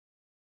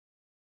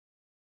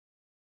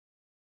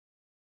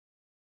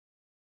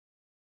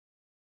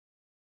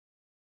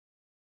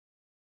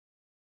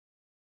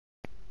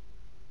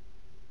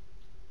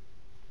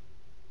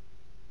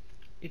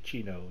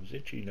Itchy nose,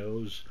 itchy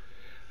nose.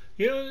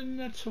 You know, and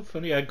that's so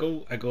funny. I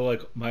go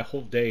like my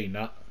whole day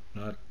not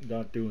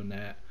doing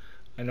that.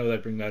 I know that I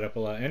bring that up a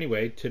lot.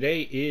 Anyway,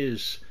 today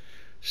is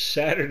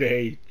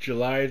Saturday,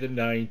 July the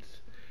 9th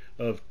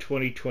of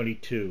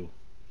 2022,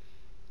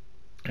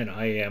 and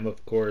I am,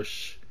 of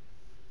course,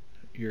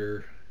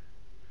 your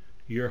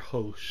your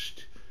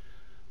host.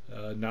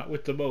 Not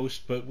with the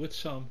most, but with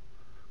some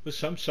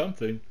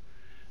something.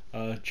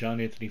 John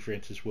Anthony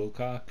Francis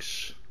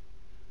Wilcox.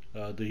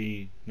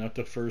 The not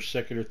the first,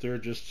 second, or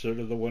third, just sort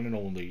of the one and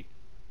only,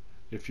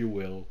 if you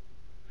will,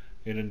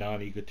 in a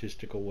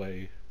non-egotistical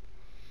way.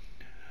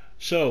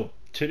 So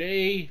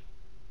today,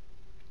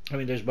 I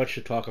mean, there's much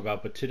to talk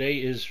about, but today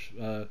is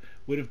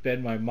would have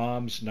been my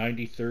mom's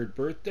 93rd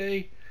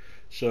birthday.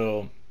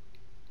 So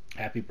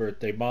happy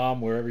birthday,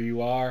 mom, wherever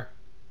you are.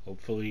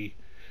 Hopefully,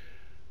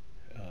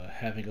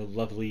 having a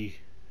lovely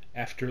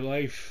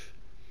afterlife.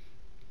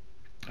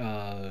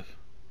 Uh,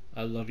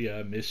 I love you.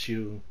 I miss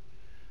you.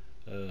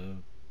 Uh,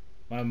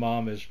 my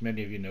mom, as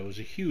many of you know, is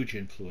a huge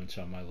influence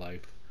on my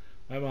life.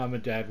 My mom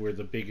and dad were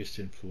the biggest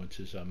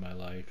influences on my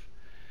life.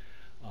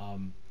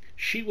 Um,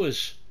 she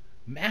was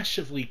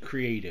massively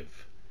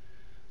creative.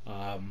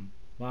 Mom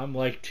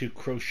liked to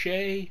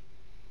crochet.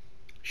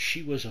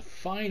 She was a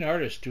fine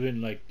artist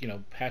doing, like,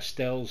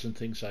 pastels and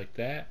things like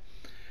that.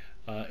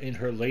 In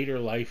her later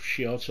life,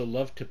 she also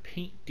loved to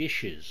paint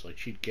dishes. Like,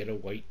 she'd get a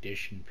white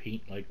dish and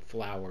paint like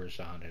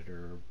flowers on it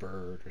or a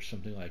bird or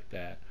something like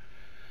that.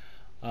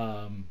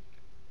 Um,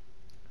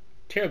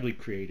 Terribly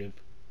creative.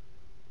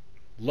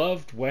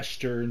 Loved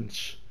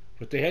westerns,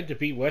 but they had to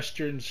be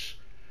westerns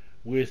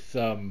with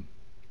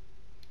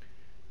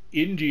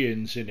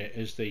Indians in it,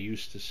 as they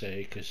used to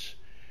say, because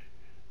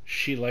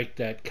she liked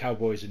that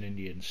cowboys and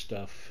Indians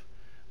stuff,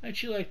 and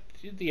she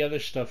liked the other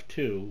stuff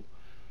too.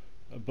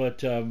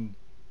 But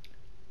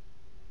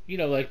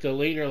like the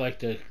later, like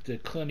the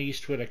Clint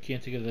Eastwood. I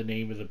can't think of the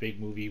name of the big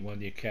movie he won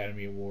the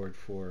Academy Award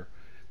for,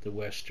 the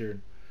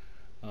western.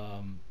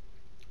 Um,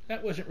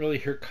 that wasn't really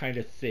her kind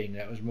of thing.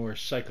 That was more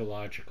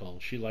psychological.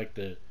 She liked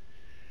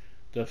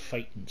the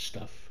fighting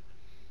stuff.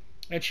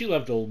 And she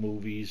loved old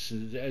movies,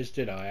 as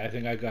did I. I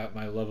think I got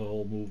my love of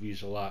old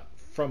movies a lot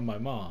from my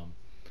mom,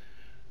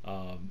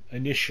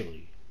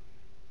 initially.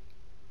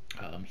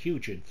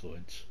 Huge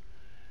influence.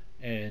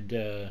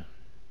 And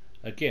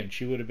again,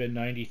 she would have been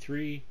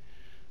 93.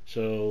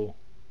 So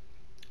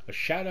a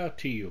shout out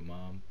to you,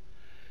 Mom.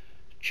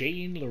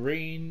 Jane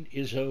Lorraine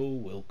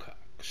Izzo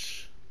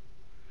Wilcox.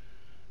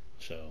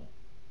 So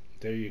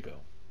there you go.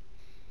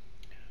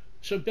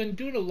 So I've been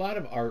doing a lot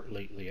of art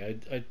lately.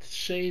 I'd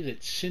say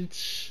that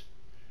since,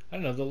 I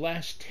don't know, the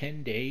last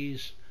 10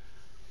 days,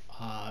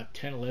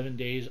 10, 11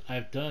 days,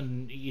 I've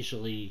done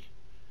easily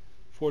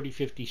 40,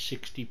 50,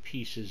 60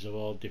 pieces of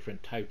all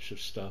different types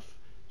of stuff.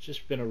 It's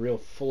just been a real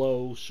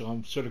flow, so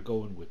I'm sort of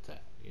going with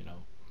that.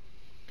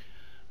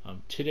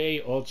 Today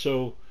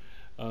also,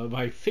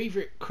 my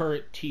favorite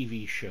current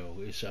TV show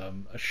is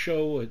a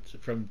show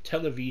from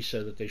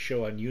Televisa that they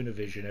show on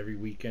Univision every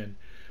weekend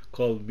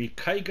called Mi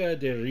Caiga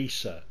de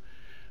Risa,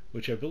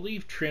 which I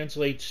believe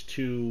translates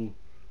to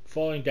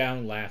falling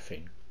down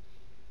laughing.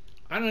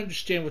 I don't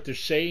understand what they're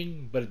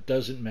saying, but it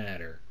doesn't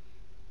matter.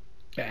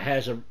 It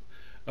has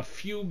a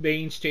few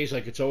mainstays,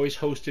 like it's always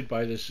hosted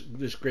by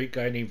this great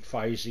guy named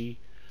Faizi.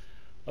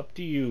 Up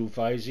to you,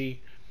 Faizi.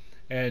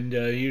 And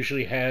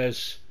usually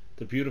has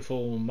the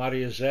beautiful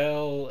Maria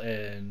Zell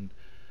and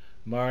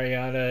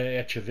Mariana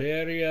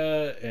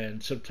Echeverria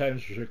and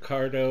sometimes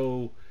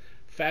Ricardo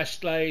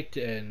Fastlight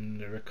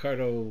and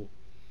Ricardo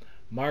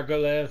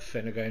Margalev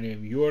and a guy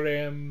named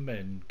Yurem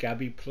and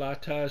Gabi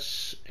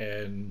Platas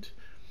and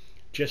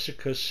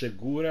Jessica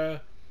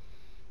Segura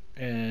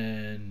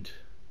and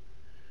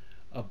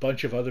a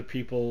bunch of other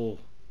people.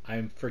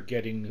 I'm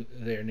forgetting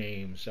their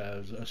names.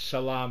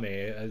 Salame.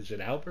 Is it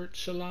Albert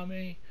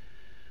Salame?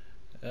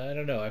 I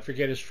don't know. I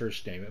forget his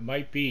first name. It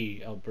might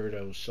be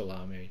Alberto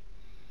Salame,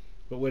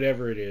 but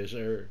whatever it is,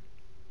 or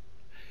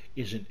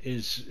isn't,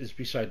 is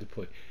beside the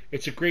point.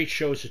 It's a great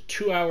show. It's a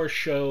 2-hour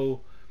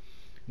show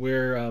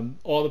where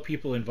all the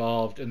people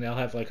involved, and they'll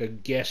have like a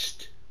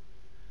guest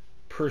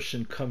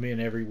person come in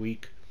every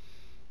week,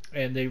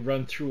 and they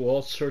run through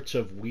all sorts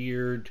of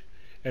weird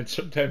and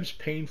sometimes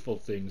painful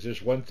things.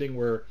 There's one thing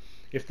where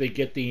if they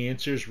get the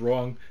answers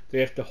wrong, they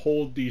have to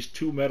hold these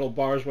two metal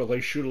bars while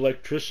they shoot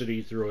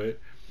electricity through it.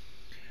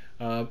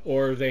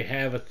 Or they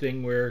have a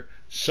thing where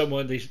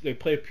they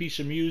play a piece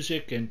of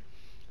music and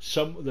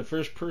the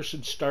first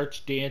person starts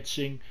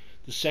dancing,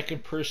 the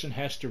second person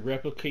has to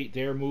replicate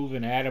their move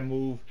and add a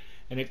move,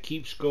 and it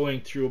keeps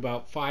going through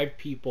about 5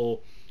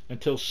 people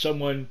until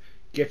someone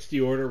gets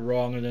the order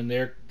wrong, and then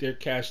they're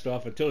cast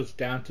off until it's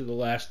down to the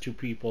last 2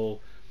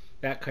 people,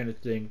 that kind of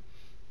thing.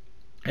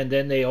 And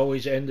then they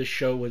always end the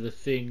show with a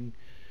thing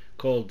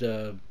called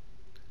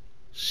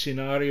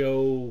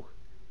Scenario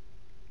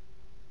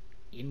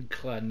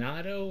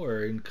Inclinado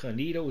or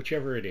Inclinito,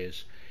 whichever it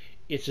is.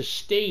 It's a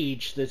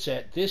stage that's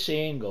at this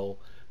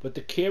angle, but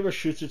the camera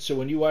shoots it so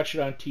when you watch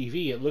it on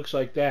TV, it looks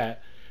like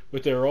that.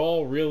 but they're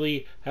all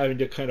really having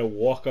to kind of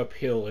walk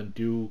uphill and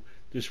do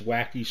this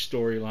wacky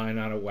storyline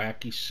on a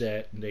wacky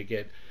set, and they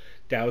get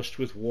doused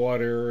with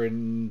water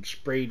and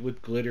sprayed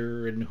with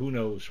glitter and who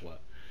knows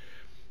what.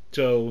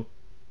 So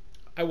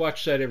I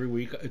watch that every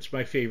week. It's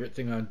my favorite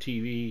thing on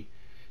TV.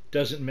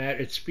 Doesn't matter.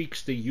 It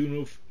speaks the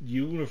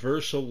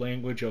universal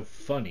language of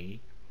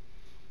funny.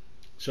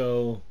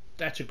 So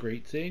that's a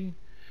great thing.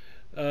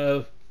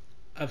 Uh,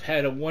 I've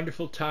had a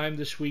wonderful time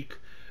this week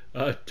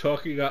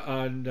talking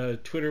on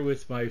Twitter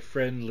with my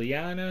friend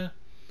Liana.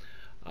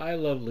 I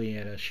love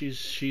Liana.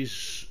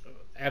 She's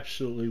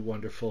absolutely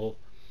wonderful.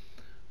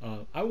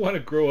 I want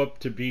to grow up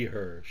to be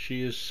her.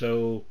 She is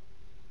so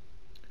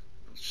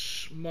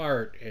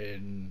smart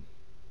and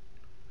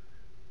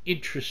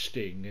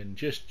interesting, and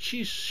just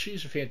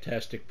she's a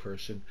fantastic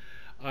person.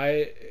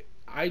 I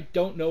I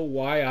don't know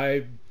why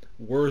I'm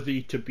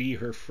worthy to be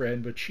her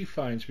friend, but she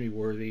finds me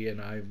worthy,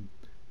 and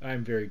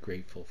I'm very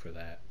grateful for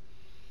that.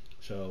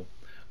 So,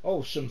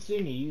 oh, some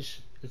thingies.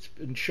 It's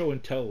been show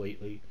and tell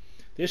lately.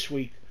 This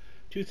week,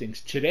 two things.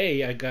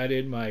 Today I got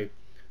in my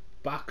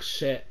box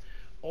set.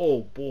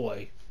 Oh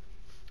boy,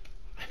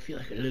 I feel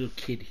like a little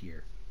kid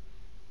here.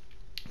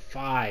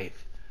 Five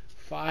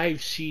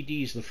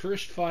CDs. The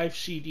first five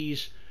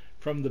CDs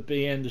from the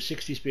band, the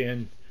 '60s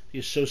band, the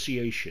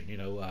Association.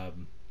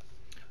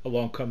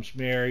 Along Comes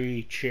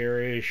Mary,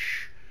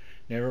 Cherish,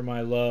 Never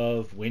My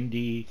Love,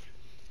 Windy.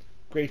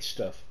 Great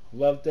stuff.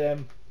 Love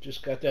them.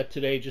 Just got that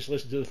today. Just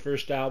listened to the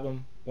first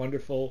album.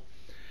 Wonderful.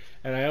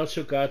 And I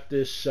also got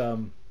this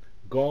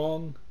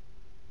Gong.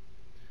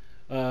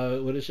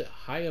 What is it?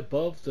 High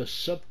Above the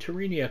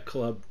Subterranea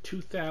Club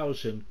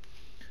 2000.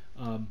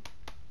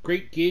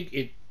 Great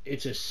gig.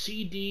 It's a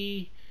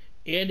CD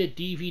and a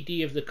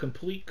DVD of the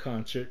complete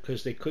concert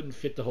because they couldn't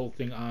fit the whole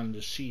thing on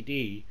the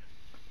CD.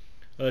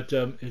 But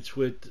it's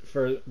with,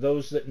 for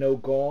those that know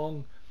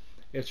Gong,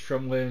 it's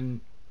from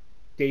when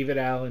David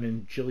Allen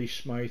and Gilly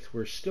Smythe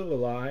were still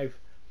alive,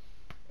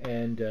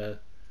 and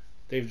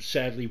they've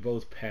sadly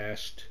both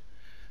passed.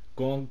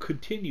 Gong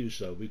continues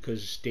though,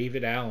 because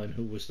David Allen,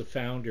 who was the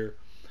founder,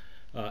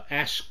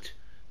 asked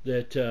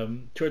that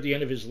toward the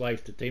end of his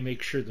life that they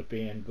make sure the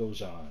band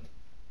goes on.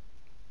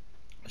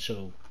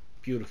 So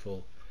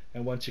beautiful.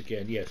 And once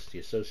again, yes, the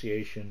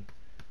Association.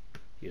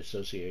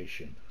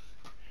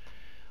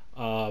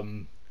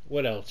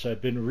 What else?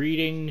 I've been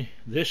reading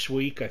this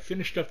week. I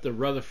finished up the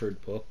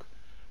Rutherford book.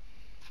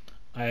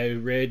 I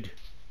read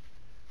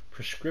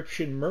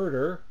Prescription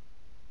Murder.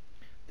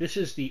 This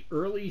is the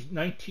early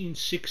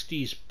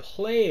 1960s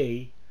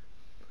play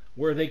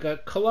where they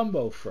got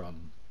Columbo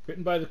from.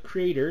 Written by the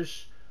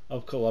creators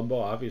of Columbo,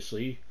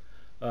 obviously,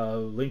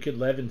 Lincoln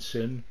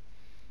Levinson.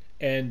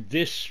 And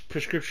this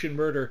Prescription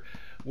Murder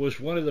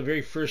was one of the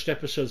very first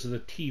episodes of the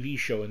TV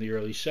show in the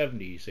early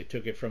 70s. They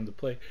took it from the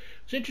play.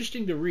 It's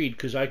interesting to read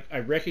because I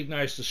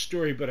recognize the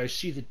story, but I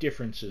see the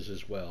differences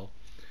as well.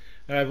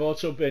 And I've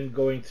also been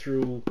going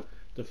through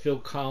the Phil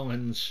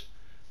Collins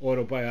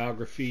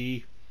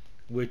autobiography,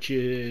 which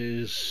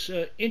is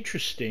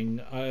interesting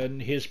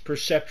on his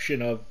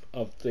perception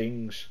of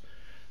things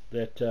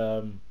that...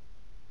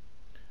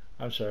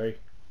 I'm sorry.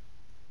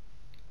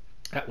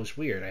 That was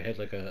weird. I had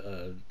like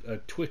a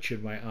twitch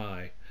in my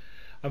eye.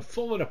 I'm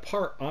falling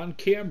apart on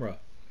camera.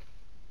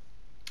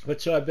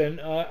 But so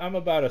I'm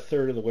about a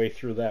third of the way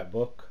through that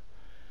book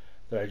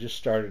that I just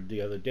started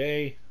the other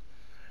day.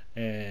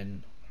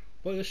 And,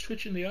 boy, this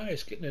twitch in the eye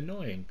is getting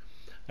annoying.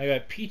 I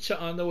got pizza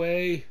on the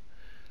way,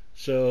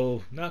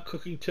 so not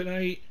cooking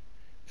tonight.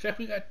 In fact,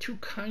 we got two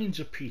kinds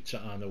of pizza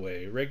on the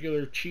way.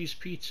 Regular cheese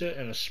pizza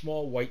and a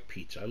small white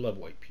pizza. I love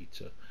white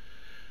pizza.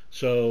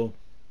 So,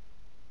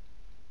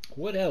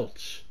 what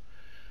else?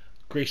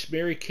 Grace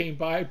Mary came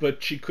by,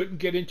 but she couldn't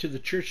get into the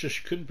church, so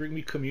she couldn't bring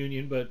me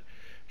communion, but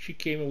she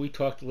came and we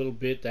talked a little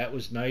bit. That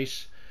was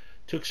nice.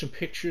 Took some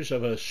pictures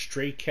of a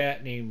stray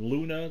cat named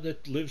Luna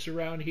that lives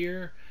around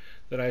here,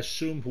 that I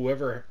assume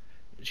whoever...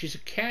 She's a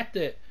cat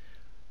that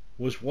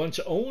was once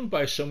owned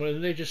by someone,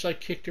 and they just like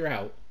kicked her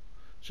out.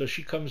 So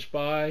she comes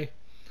by.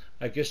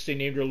 I guess they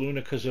named her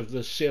Luna because of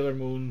the Sailor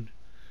Moon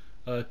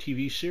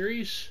TV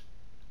series,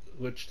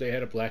 which they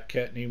had a black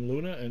cat named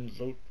Luna, and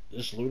so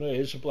this Luna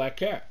is a black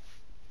cat.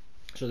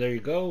 So there you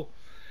go.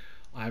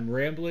 I'm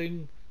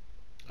rambling.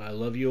 I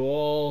love you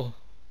all.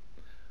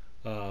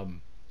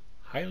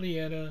 Hi,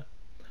 Leanna.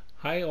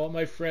 Hi, all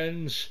my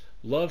friends.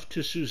 Love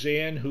to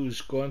Suzanne,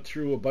 who's gone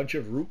through a bunch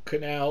of root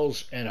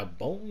canals and a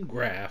bone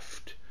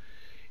graft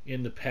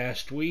in the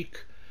past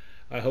week.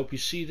 I hope you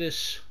see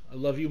this. I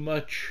love you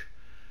much.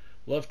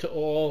 Love to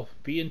all.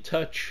 Be in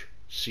touch.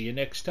 See you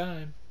next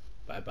time.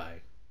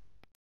 Bye-bye.